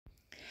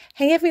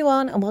Hey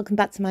everyone, and welcome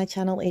back to my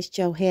channel. It's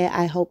Jo here.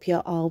 I hope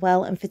you're all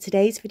well, and for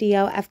today's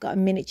video I've got a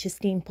miniature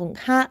steampunk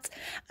hat.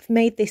 I've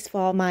made this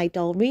for my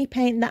doll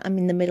repaint that I'm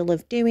in the middle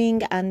of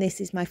doing, and this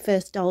is my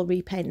first doll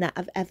repaint that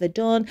I've ever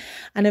done,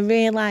 and I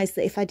realised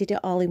that if I did it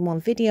all in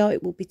one video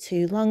it would be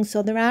too long,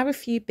 so there are a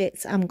few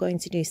bits I'm going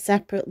to do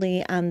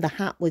separately, and the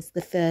hat was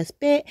the first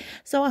bit.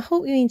 So I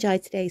hope you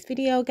enjoyed today's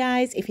video,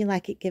 guys. If you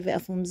like it, give it a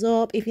thumbs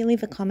up. If you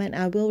leave a comment,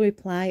 I will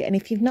reply, and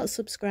if you've not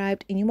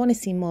subscribed and you want to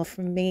see more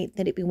from me,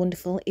 then it'd be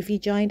wonderful if you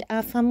joined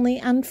our family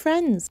and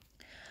friends.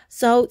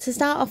 So to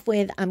start off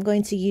with, I'm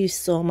going to use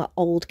some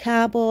old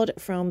cardboard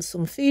from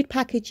some food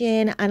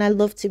packaging, and I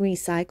love to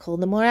recycle.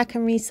 The more I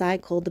can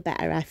recycle, the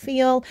better I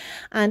feel.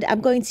 And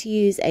I'm going to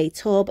use a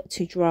tub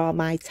to draw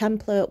my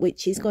template,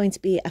 which is going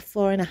to be a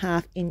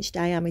 4.5-inch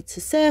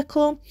diameter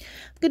circle.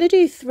 I'm going to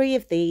do 3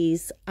 of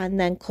these and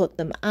then cut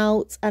them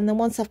out. And then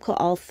once I've cut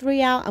all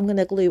 3 out, I'm going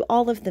to glue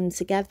all of them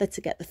together to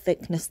get the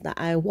thickness that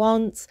I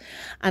want.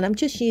 And I'm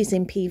just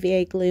using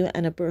PVA glue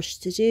and a brush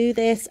to do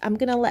this. I'm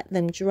going to let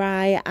them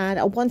dry, and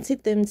I wanted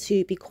them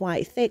to be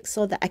quite thick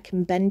so that I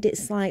can bend it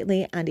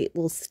slightly and it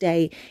will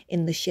stay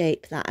in the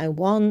shape that I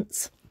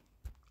want.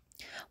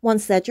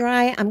 Once they're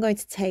dry, I'm going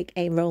to take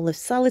a roll of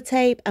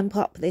sellotape and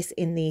pop this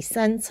in the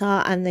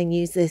center, and then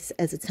use this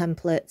as a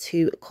template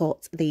to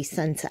cut the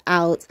center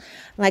out.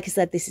 Like I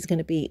said, this is going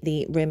to be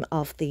the rim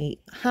of the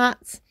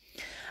hat.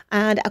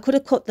 And I could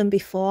have cut them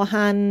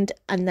beforehand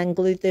and then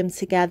glued them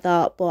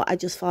together, but I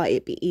just thought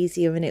it'd be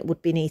easier and it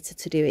would be neater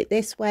to do it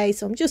this way.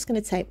 So I'm just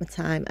going to take my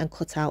time and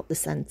cut out the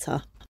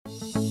center.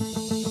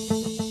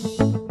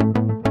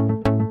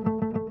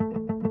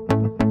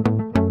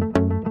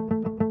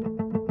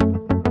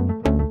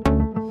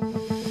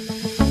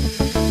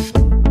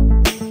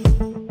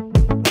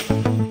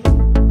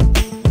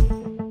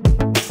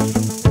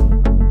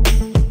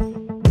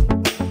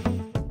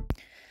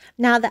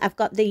 Now that I've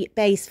got the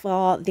base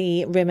for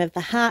the rim of the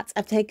hat,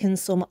 I've taken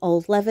some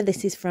old leather.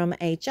 This is from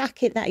a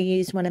jacket that I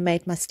used when I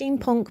made my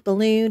steampunk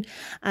balloon,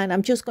 and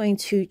I'm just going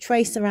to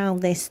trace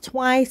around this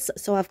twice.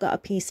 So I've got a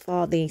piece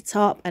for the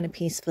top and a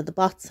piece for the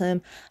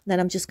bottom. Then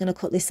I'm just going to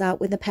cut this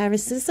out with a pair of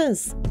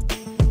scissors.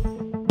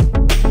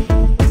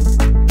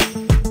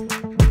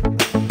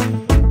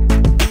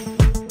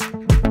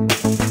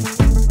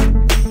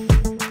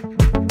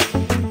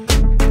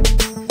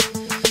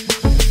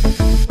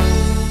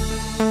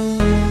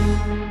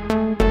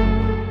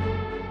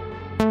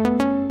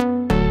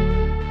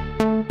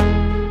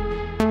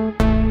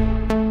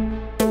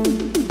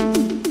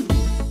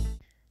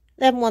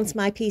 Then once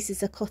my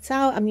pieces are cut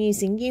out, I'm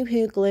using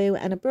Yoo-hoo glue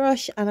and a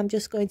brush, and I'm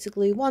just going to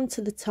glue one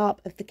to the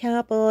top of the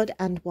cardboard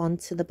and one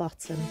to the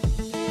bottom.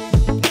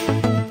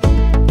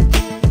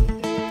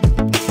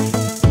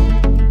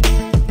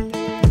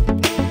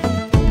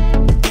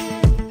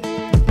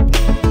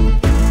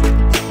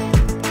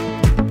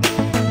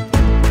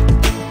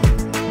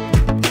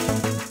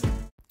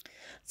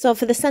 So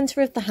for the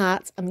centre of the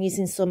hat, I'm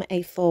using some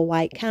A4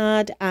 white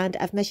card, and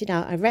I've measured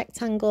out a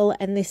rectangle,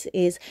 and this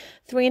is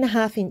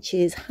 3.5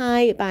 inches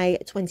high by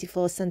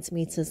 24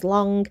 centimetres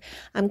long.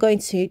 I'm going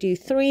to do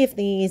 3 of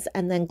these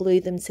and then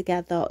glue them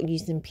together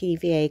using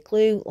PVA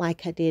glue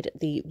like I did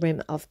the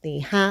rim of the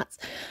hat.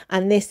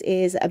 And this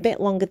is a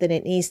bit longer than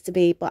it needs to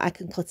be, but I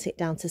can cut it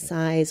down to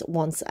size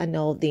once I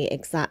know the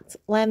exact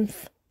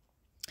length.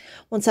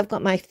 Once I've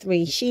got my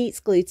 3 sheets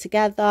glued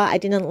together, I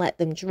didn't let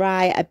them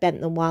dry. I bent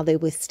them while they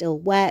were still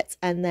wet,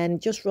 and then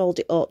just rolled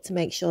it up to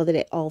make sure that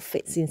it all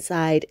fits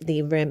inside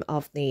the rim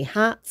of the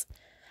hat.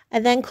 I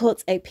then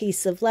cut a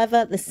piece of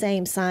leather the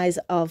same size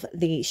of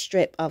the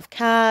strip of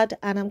card,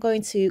 and I'm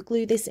going to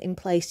glue this in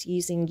place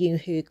using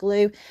Yoo-hoo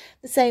glue,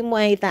 the same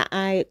way that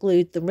I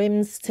glued the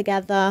rims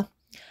together.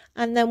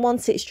 And then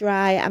once it's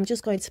dry, I'm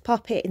just going to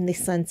pop it in the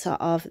centre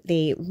of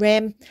the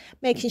rim,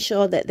 making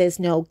sure that there's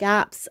no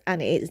gaps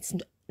and it's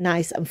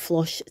nice and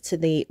flush to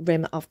the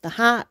rim of the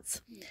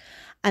hat.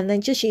 And then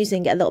just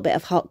using a little bit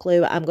of hot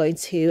glue, I'm going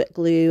to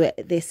glue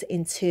this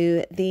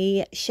into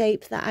the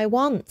shape that I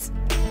want.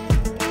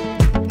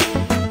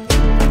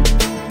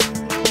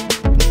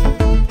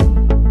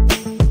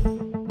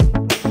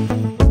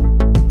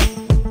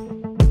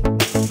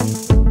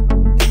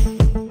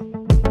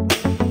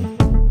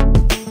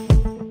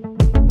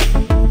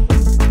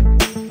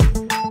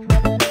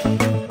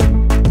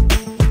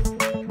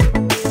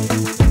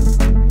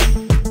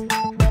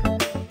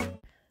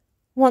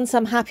 Once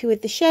I'm happy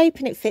with the shape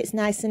and it fits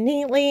nice and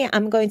neatly,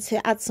 I'm going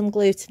to add some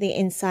glue to the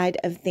inside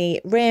of the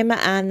rim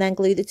and then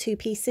glue the 2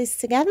 pieces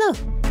together.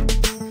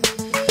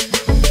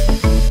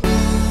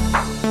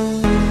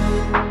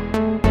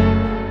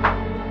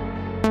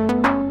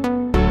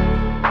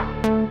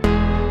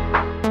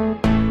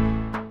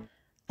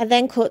 I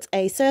then cut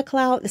a circle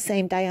out the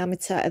same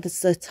diameter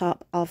as the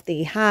top of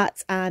the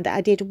hat, and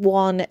I did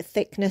 1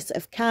 thickness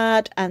of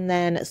card and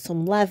then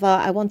some leather.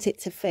 I want it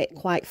to fit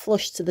quite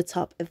flush to the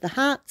top of the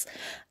hat.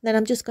 Then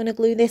I'm just going to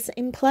glue this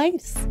in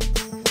place.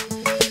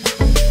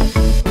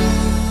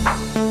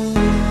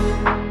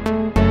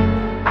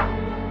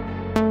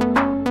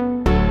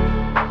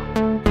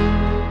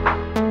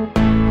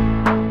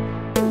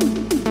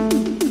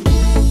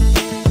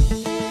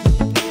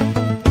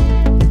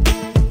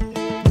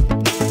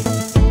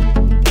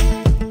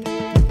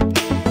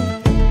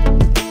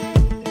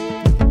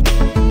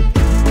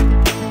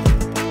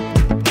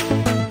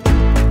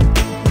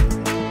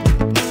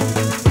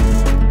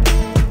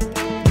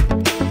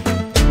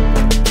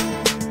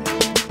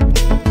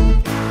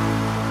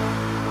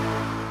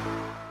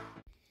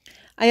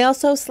 I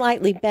also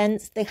slightly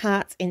bent the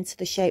hat into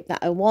the shape that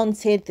I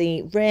wanted,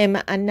 the rim,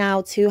 and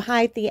now to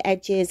hide the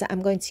edges,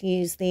 I'm going to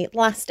use the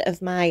last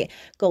of my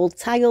gold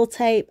tile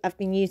tape. I've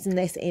been using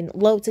this in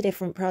loads of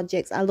different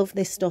projects. I love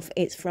this stuff.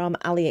 It's from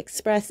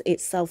AliExpress.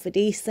 It's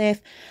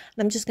self-adhesive. And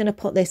I'm just going to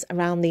put this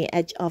around the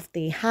edge of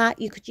the hat.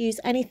 You could use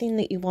anything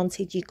that you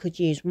wanted. You could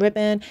use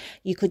ribbon.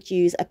 You could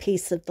use a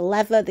piece of the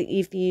leather that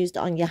you've used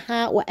on your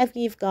hat, whatever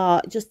you've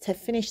got, just to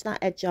finish that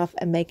edge off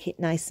and make it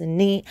nice and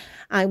neat.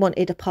 I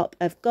wanted a pop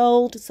of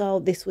gold, so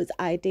this was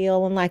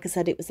ideal, and like I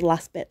said, it was the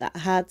last bit that I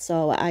had,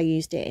 so I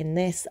used it in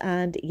this.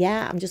 And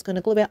yeah, I'm just going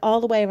to glue it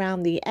all the way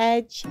around the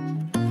edge.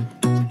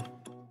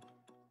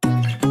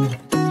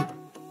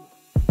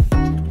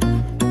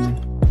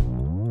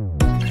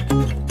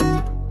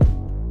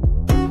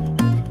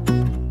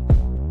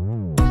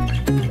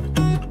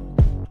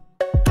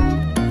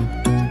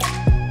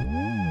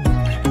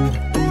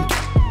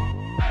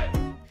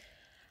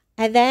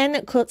 I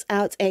then cut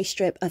out a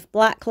strip of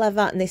black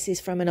leather, and this is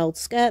from an old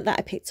skirt that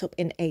I picked up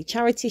in a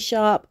charity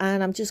shop,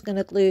 and I'm just going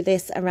to glue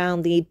this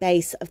around the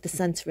base of the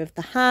centre of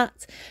the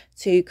hat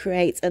to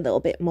create a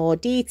little bit more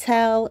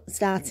detail,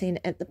 starting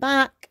at the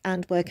back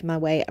and working my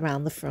way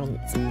around the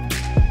front.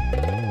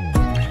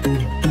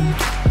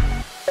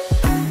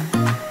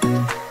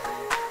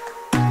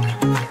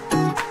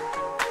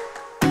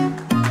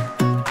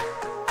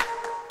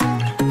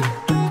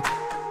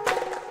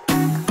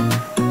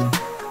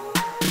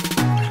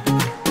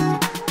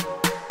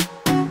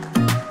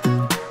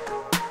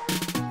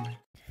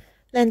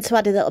 Then to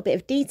add a little bit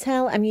of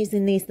detail, I'm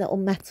using these little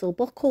metal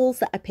buckles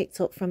that I picked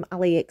up from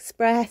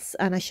AliExpress,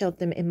 and I showed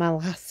them in my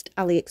last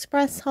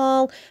AliExpress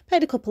haul.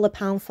 Paid a couple of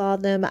pounds for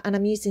them, and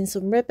I'm using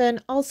some ribbon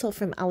also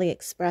from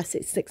AliExpress.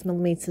 It's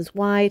 6mm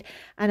wide,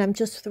 and I'm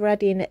just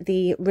threading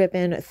the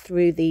ribbon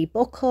through the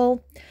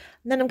buckle.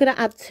 And then I'm going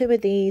to add two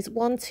of these,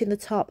 one to the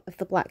top of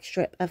the black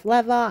strip of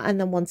leather and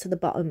then one to the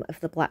bottom of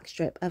the black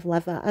strip of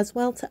leather as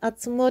well, to add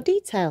some more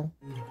detail.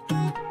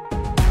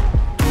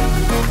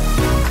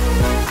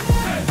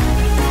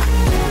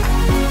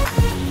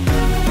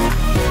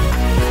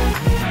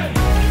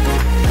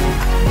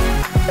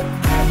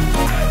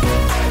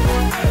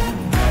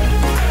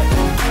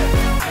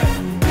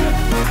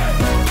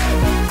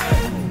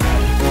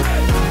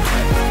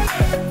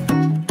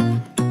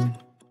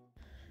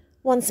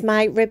 Once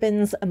my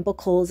ribbons and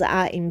buckles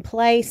are in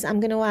place, I'm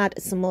going to add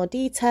some more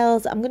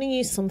details. I'm going to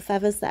use some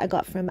feathers that I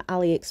got from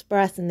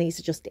AliExpress, and these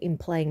are just in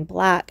plain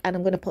black, and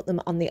I'm going to put them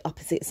on the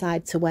opposite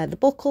side to where the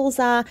buckles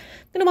are. I'm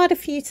going to add a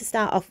few to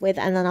start off with,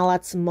 and then I'll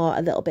add some more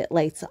a little bit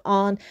later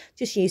on,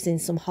 just using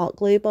some hot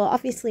glue. But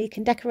obviously you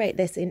can decorate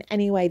this in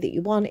any way that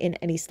you want, in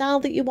any style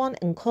that you want,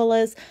 and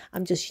colours.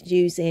 I'm just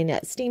using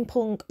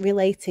steampunk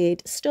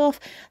related stuff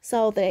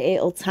so that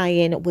it'll tie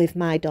in with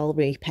my doll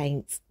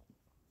repaint.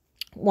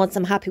 Once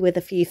I'm happy with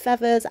a few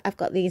feathers, I've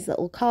got these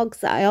little cogs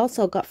that I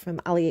also got from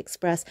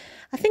AliExpress.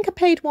 I think I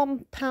paid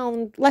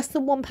 £1, less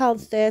than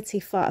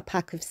 £1.30 for a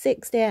pack of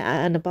 60,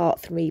 and I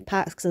bought 3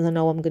 packs because I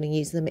know I'm going to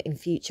use them in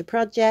future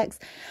projects.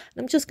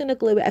 And I'm just going to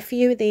glue a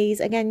few of these,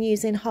 again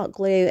using hot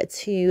glue,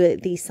 to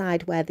the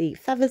side where the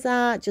feathers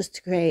are, just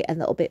to create a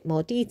little bit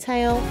more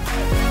detail.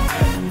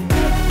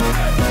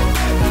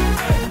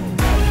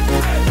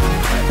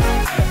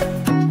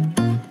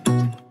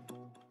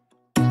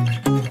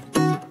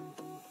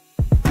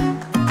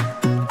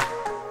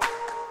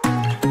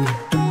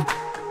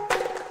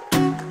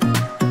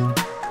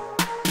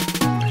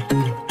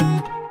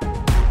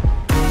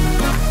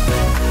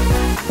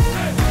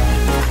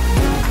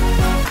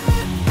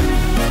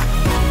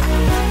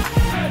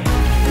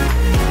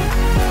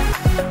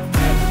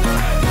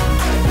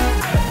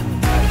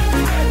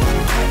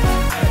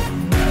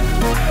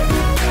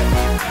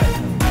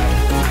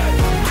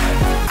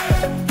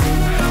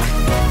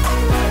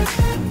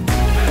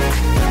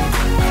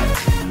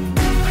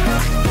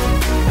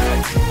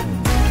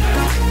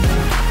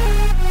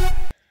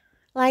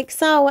 Like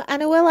so,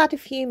 and I will add a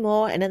few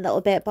more in a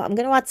little bit, but I'm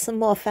going to add some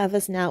more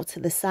feathers now to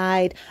the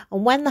side.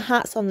 And when the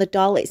hat's on the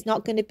doll, it's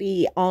not going to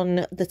be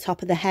on the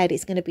top of the head,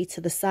 it's going to be to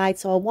the side.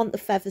 So I want the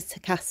feathers to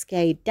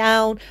cascade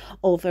down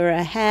over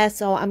her hair,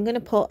 so I'm going to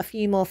put a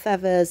few more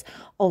feathers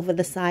over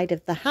the side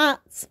of the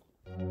hat.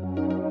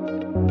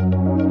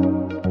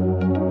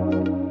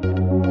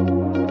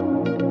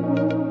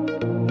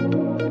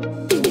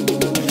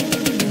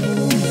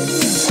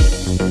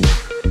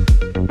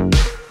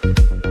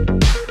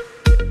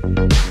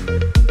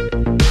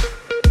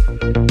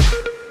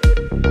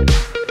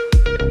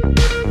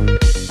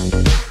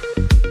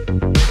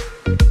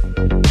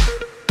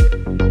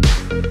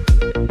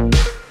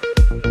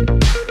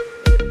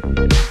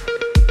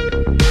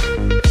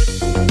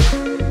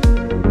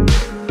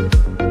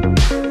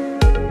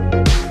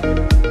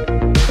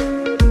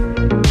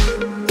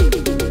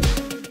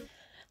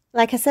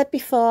 Like I said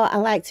before, I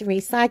like to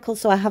recycle,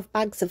 so I have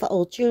bags of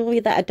old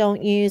jewellery that I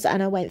don't use,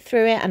 and I went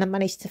through it and I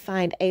managed to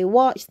find a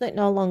watch that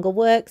no longer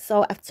works.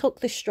 So I've took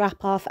the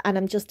strap off and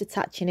I'm just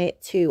attaching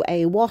it to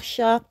a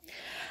washer.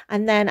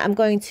 And then I'm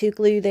going to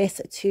glue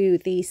this to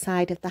the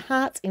side of the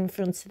hat in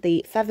front of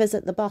the feathers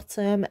at the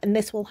bottom, and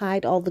this will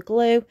hide all the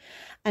glue,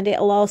 and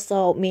it'll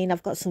also mean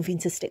I've got something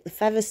to stick the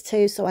feathers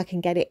to so I can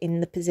get it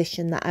in the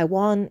position that I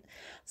want.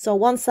 So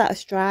once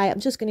that's dry, I'm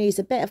just going to use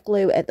a bit of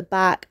glue at the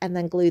back and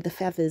then glue the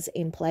feathers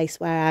in place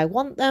where I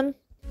want them.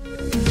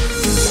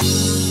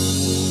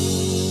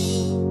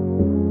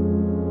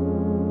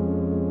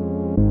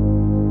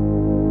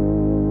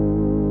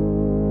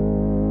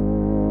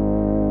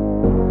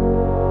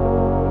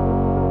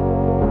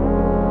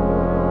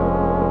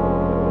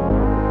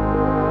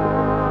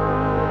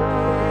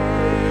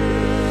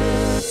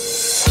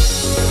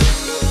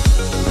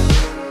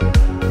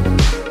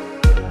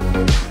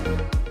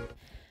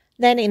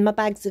 Then in my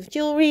bags of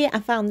jewellery,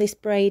 I found this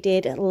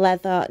braided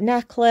leather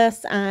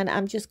necklace, and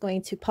I'm just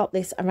going to pop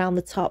this around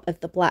the top of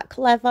the black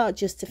leather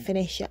just to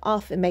finish it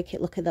off and make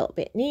it look a little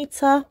bit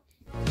neater.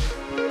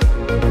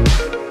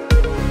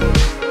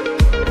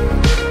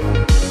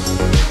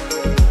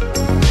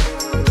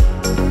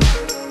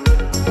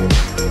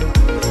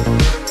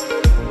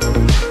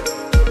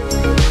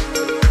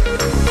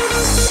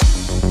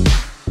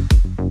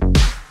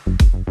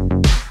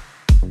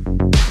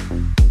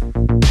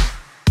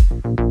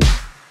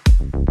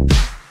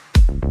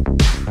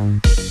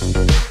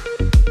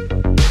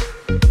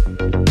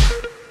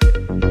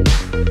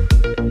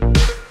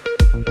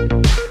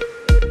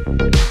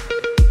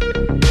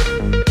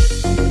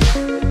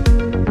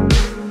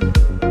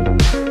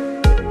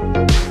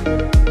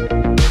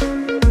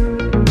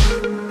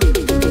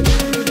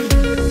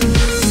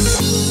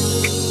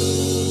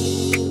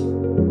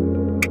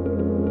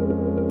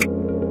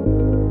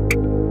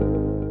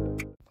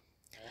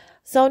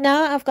 So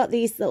now I've got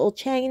these little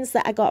chains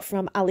that I got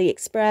from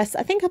AliExpress.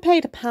 I think I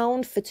paid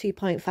 £1 for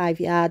 2.5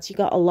 yards. You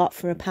got a lot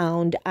for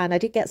 £1, and I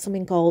did get some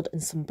in gold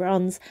and some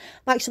bronze.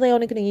 I'm actually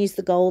only going to use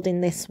the gold in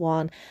this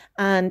one,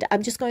 and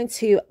I'm just going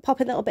to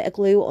pop a little bit of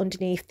glue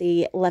underneath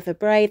the leather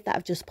braid that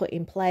I've just put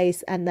in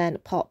place, and then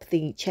pop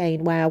the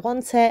chain where I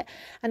want it.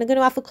 And I'm going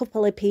to have a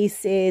couple of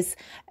pieces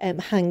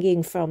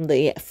hanging from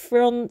the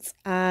front,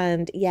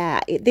 and yeah,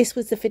 this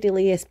was the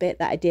fiddliest bit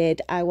that I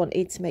did. I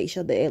wanted to make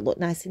sure that it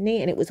looked nice and neat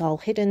and it was all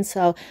hidden,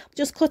 so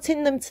just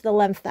cutting them to the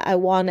length that I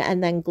want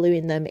and then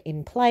gluing them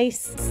in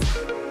place.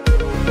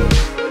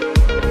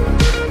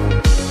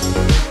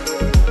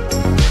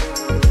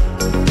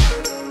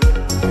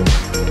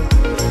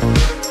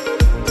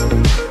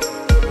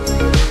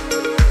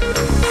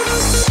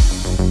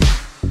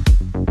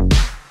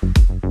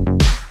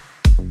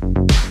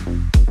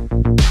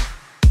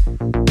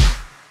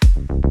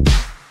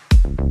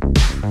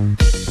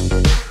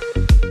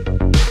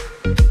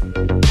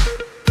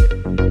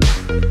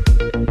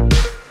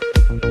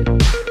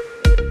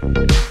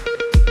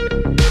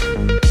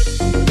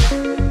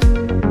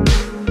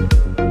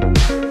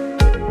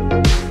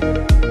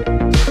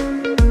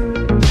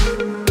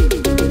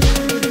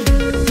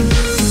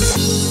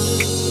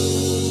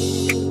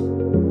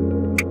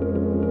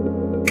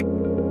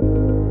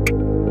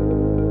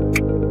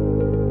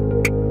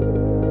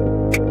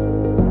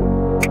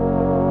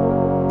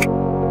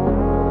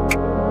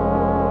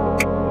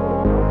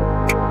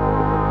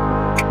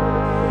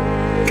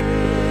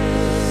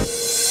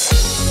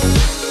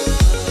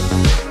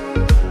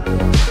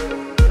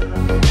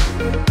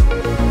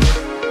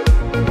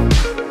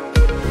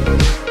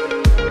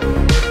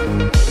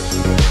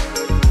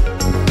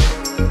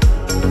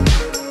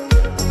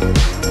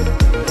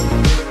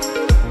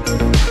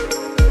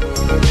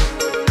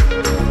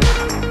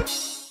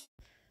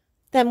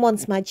 Then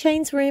once my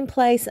chains were in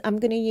place, I'm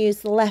going to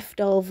use the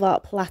leftover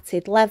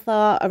plaited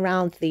leather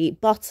around the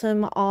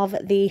bottom of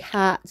the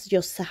hat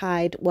just to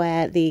hide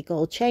where the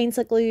gold chains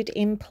are glued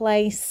in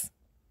place.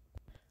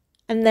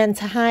 And then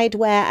to hide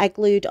where I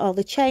glued all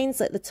the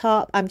chains at the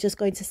top, I'm just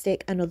going to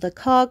stick another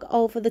cog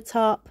over the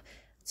top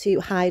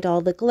to hide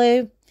all the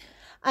glue.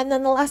 And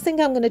then the last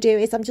thing I'm going to do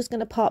is I'm just going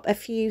to pop a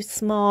few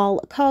small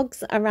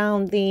cogs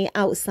around the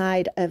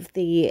outside of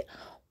the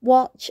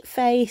watch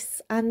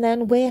face, and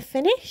then we're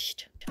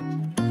finished.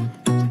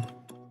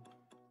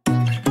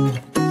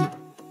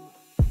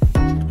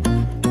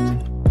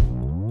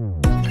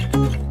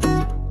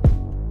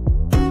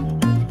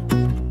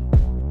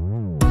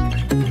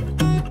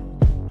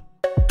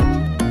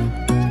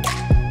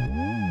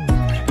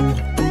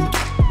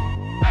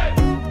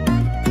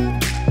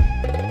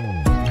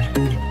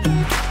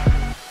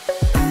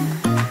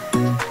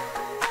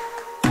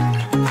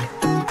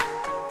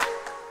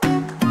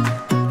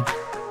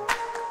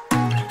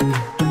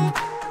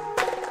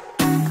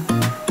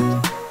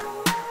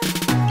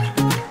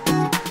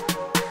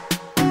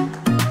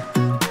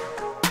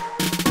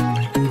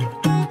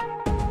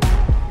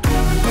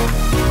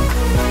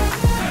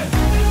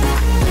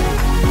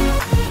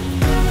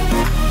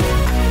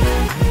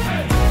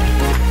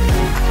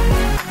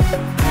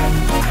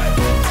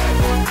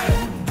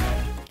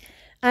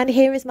 And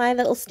here is my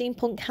little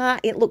steampunk hat.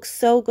 It looks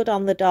so good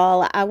on the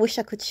doll. I wish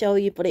I could show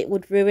you, but it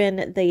would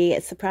ruin the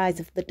surprise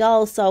of the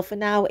doll. So for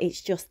now, it's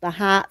just the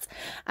hat.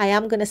 I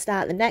am going to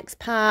start the next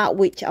part,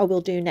 which I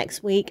will do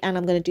next week. And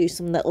I'm going to do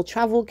some little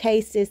travel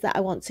cases that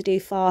I want to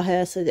do for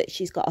her so that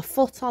she's got a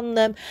foot on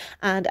them.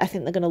 And I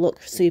think they're going to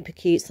look super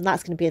cute. So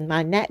that's going to be in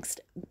my next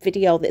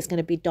video that's going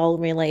to be doll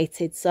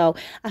related. So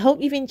I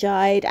hope you've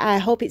enjoyed. I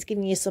hope it's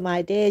giving you some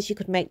ideas. You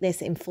could make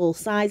this in full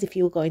size if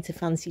you were going to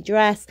fancy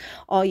dress,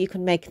 or you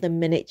can make them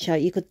miniature.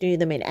 You could do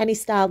them in any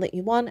style that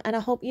you want, and I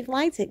hope you've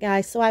liked it,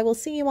 guys. So I will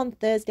see you on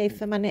Thursday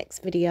for my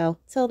next video.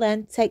 Till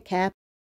then, take care.